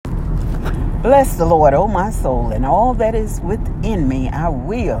Bless the Lord, oh my soul, and all that is within me. I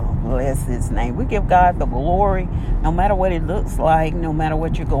will bless his name. We give God the glory, no matter what it looks like, no matter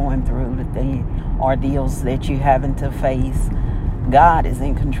what you're going through, the ordeals that you're having to face. God is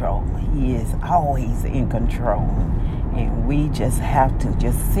in control. He is always in control. And we just have to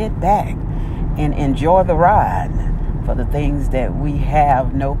just sit back and enjoy the ride. For the things that we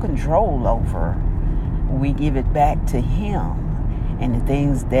have no control over, we give it back to him. And the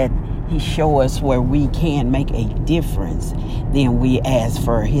things that he shows us where we can make a difference, then we ask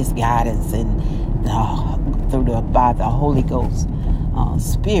for his guidance and by the Holy Ghost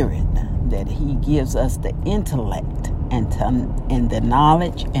Spirit, that he gives us the intellect and the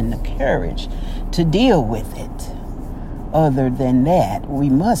knowledge and the courage to deal with it. Other than that, we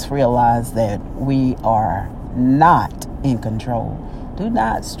must realize that we are not in control. Do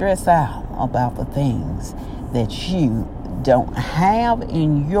not stress out about the things that you don't have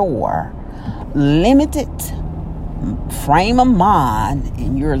in your limited frame of mind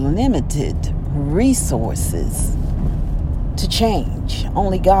and your limited resources to change.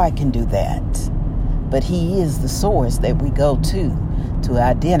 Only God can do that. But he is the source that we go to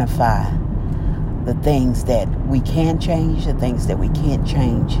identify the things that we can change, the things that we can't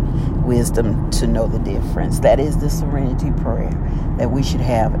change. Wisdom to know the difference. That is the serenity prayer that we should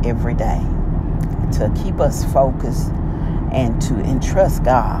have every day to keep us focused and to entrust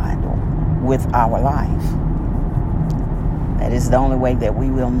God with our life. That is the only way that we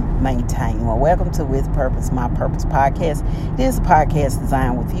will maintain. Well, welcome to With Purpose, My Purpose podcast. It is a podcast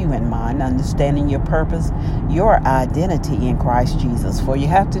designed with you in mind, understanding your purpose, your identity in Christ Jesus. For you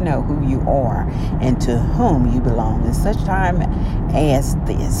have to know who you are and to whom you belong. In such time as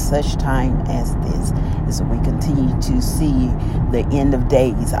this, as we continue to see the end of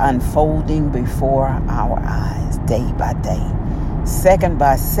days unfolding before our eyes, day by day, second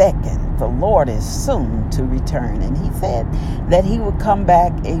by second. The Lord is soon to return. And he said that he would come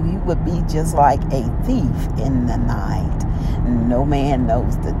back and he would be just like a thief in the night. No man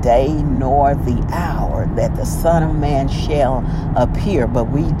knows the day nor the hour that the Son of Man shall appear. But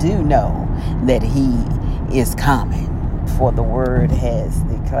we do know that he is coming. For the word has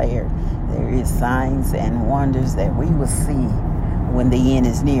declared there is signs and wonders that we will see when the end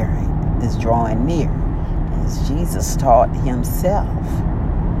is near, is drawing near. As Jesus taught himself,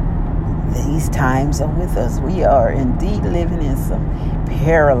 these times are with us. We are indeed living in some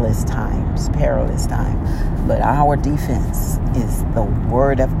perilous times. But our defense is the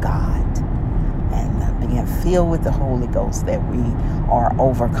Word of God. And being filled with the Holy Ghost, that we are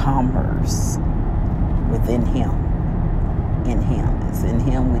overcomers within him. In him. It's in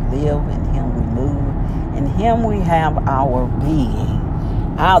him we live, in him we move, in him we have our being.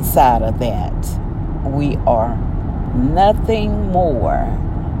 Outside of that, we are nothing more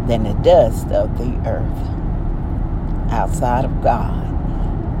than the dust of the earth. Outside of God,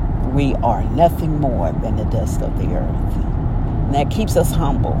 we are nothing more than the dust of the earth. And that keeps us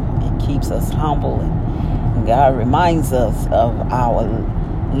humble. It keeps us humble. And God reminds us of our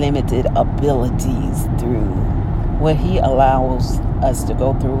limited abilities through what he allows us to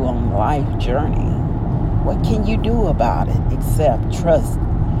go through on life journey. What can you do about it except trust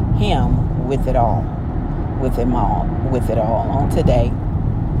him with it all? With it all. On today,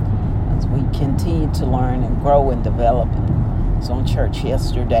 as we continue to learn and grow and develop. I was on church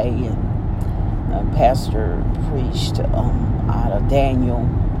yesterday, and pastor preached out of Daniel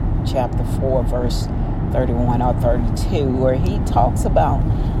chapter 4 verse 31 or 32, where he talks about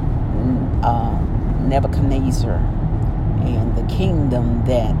Nebuchadnezzar and the kingdom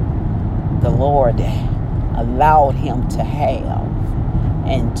that the Lord allowed him to have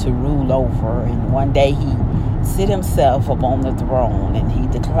and to rule over. And one day he sit himself upon the throne, and he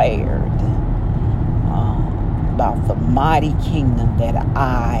declared about the mighty kingdom that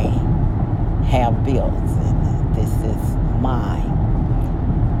I have built, and this is mine.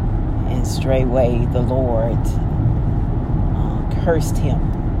 And straightway the Lord cursed him,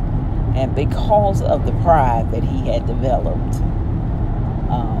 and because of the pride that he had developed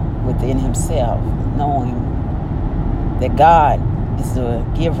within himself, knowing that God is the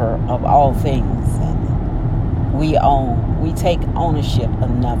giver of all things, and we take ownership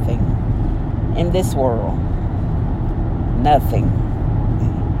of nothing in this world. Nothing.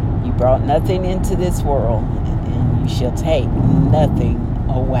 You brought nothing into this world, and you shall take nothing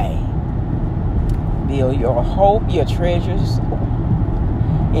away. Build your hope, your treasures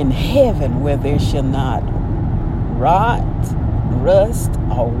in heaven, where there shall not rot, rust,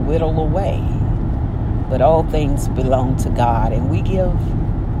 or whittle away. But all things belong to God, and we give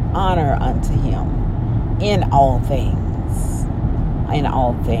honor unto him in all things. in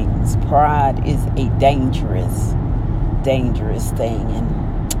all things. Pride is a dangerous thing,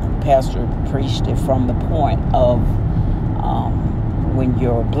 and Pastor preached it from the point of when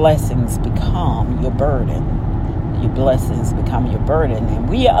your blessings become your burden. Your blessings become your burden, and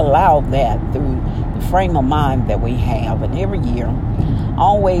we allow that through the frame of mind that we have. And every year,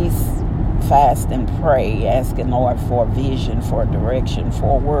 always fast and pray, asking Lord for a vision, for a direction,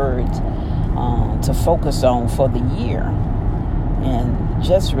 for words to focus on for the year. And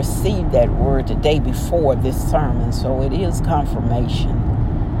just received that word the day before this sermon, so it is confirmation.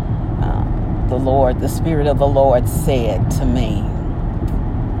 The Spirit of the Lord said to me,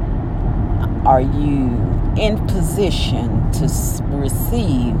 are you in position to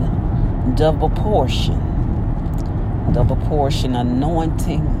receive double portion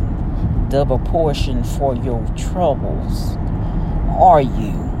anointing, double portion for your troubles? Are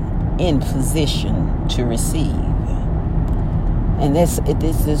you in position to receive? And this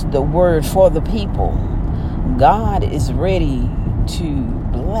is the word for the people. God is ready to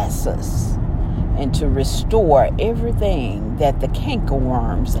bless us and to restore everything that the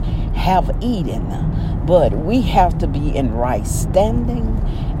cankerworms have eaten. But we have to be in right standing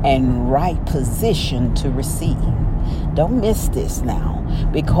and right position to receive. Don't miss this now,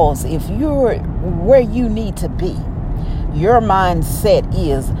 because if you're where you need to be, your mindset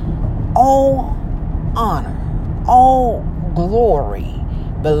is all honor, all glory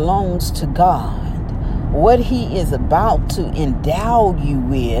belongs to God. What He is about to endow you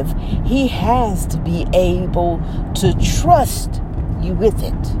with, He has to be able to trust you with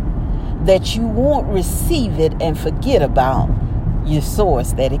it, that you won't receive it and forget about your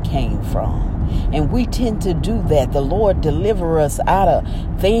source that it came from. And we tend to do that. The Lord deliver us out of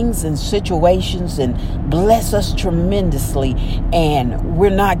things and situations and bless us tremendously, and we're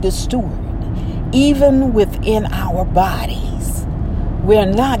not good steward. Even within our bodies, we're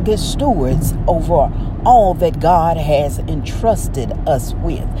not good stewards over all that God has entrusted us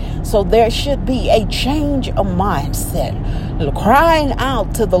with. So there should be a change of mindset, crying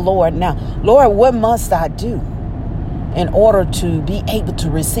out to the Lord now, Lord, what must I do in order to be able to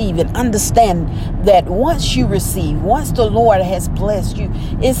receive, and understand that once you receive, once the Lord has blessed you,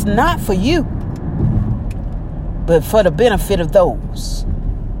 it's not for you, but for the benefit of those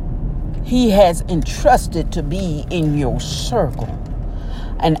He has entrusted to be in your circle.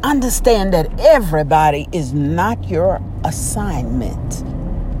 And understand that everybody is not your assignment.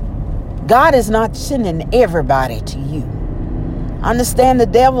 God is not sending everybody to you. Understand the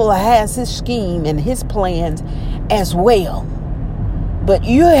devil has his scheme and his plans as well. But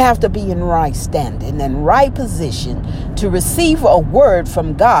you have to be in right standing and right position to receive a word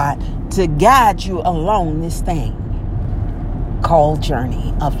from God to guide you along this thing called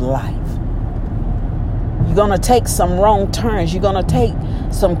journey of life. You're going to take some wrong turns. You're going to take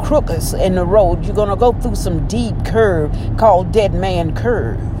some crookeds in the road. You're going to go through some deep curve called Dead Man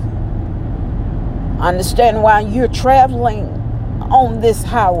Curve. Understand why you're traveling on this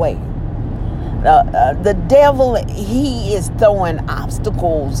highway. The devil, he is throwing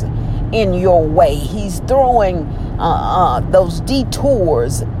obstacles in your way. He's throwing those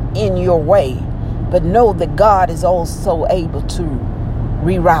detours in your way. But know that God is also able to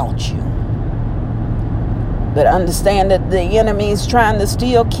reroute you. But understand that the enemy is trying to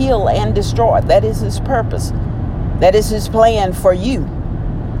steal, kill, and destroy. That is his purpose. That is his plan for you.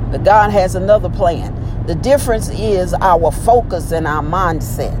 But God has another plan. The difference is our focus and our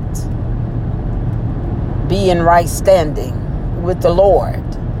mindset. Be in right standing with the Lord.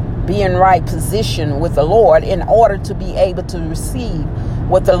 Be in right position with the Lord in order to be able to receive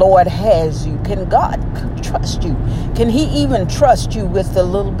what the Lord has you. Can God trust you? Can He even trust you with a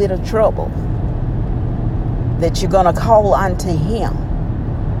little bit of trouble? That you're going to call unto Him,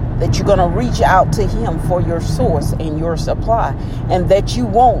 that you're going to reach out to Him for your source and your supply, and that you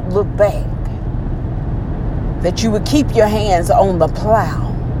won't look back, that you would keep your hands on the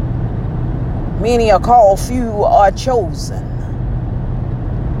plow. Many are called, few are chosen,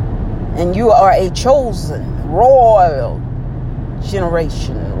 and you are a chosen royal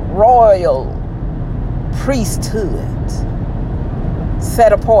generation, royal priesthood,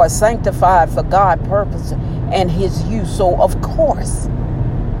 set apart, sanctified for God's purpose and His use. So of course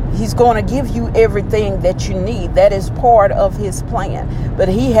He's going to give you everything that you need. That is part of His plan. But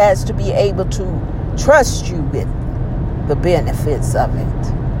He has to be able to trust you with the benefits of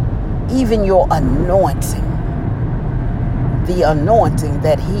it. Even your anointing. The anointing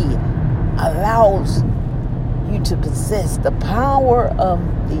that He allows you to possess. The power of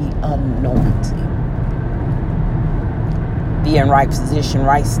the anointing. Be in right position,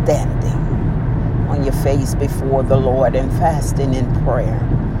 right standing. on your face before the Lord and fasting in prayer.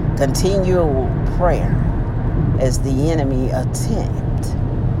 Continual prayer as the enemy attempt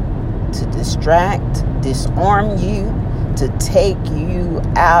to distract, disarm you, to take you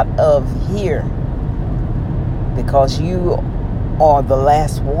out of here, because you are the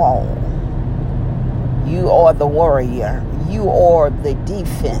last wall. You are the warrior. You are the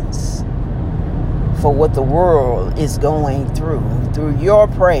defense for what the world is going through your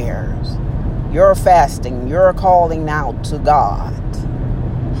prayers, your fasting, your calling out to God.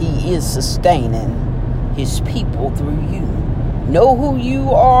 He is sustaining his people through you. Know who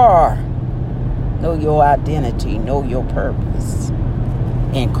you are. Know your identity. Know your purpose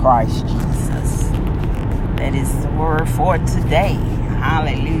in Christ Jesus. That is the word for today.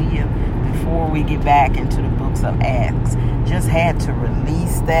 Hallelujah. Before we get back into the books of Acts, just had to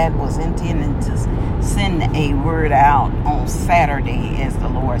release that. Was intending to send a word out on Saturday as the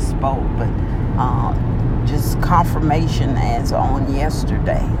Lord spoke, but just confirmation as on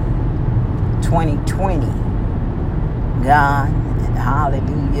yesterday. 2020. God,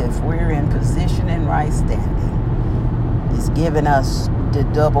 hallelujah, if we're in position and right standing, is giving us the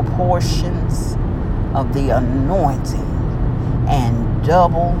double portions of the anointing and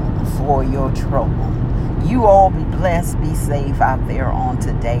double for your trouble. You all be blessed, be safe out there on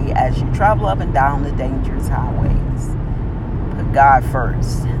today as you travel up and down the dangerous highways. Put God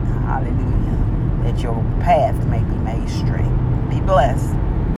first. Hallelujah. That your path may be made straight. Be blessed.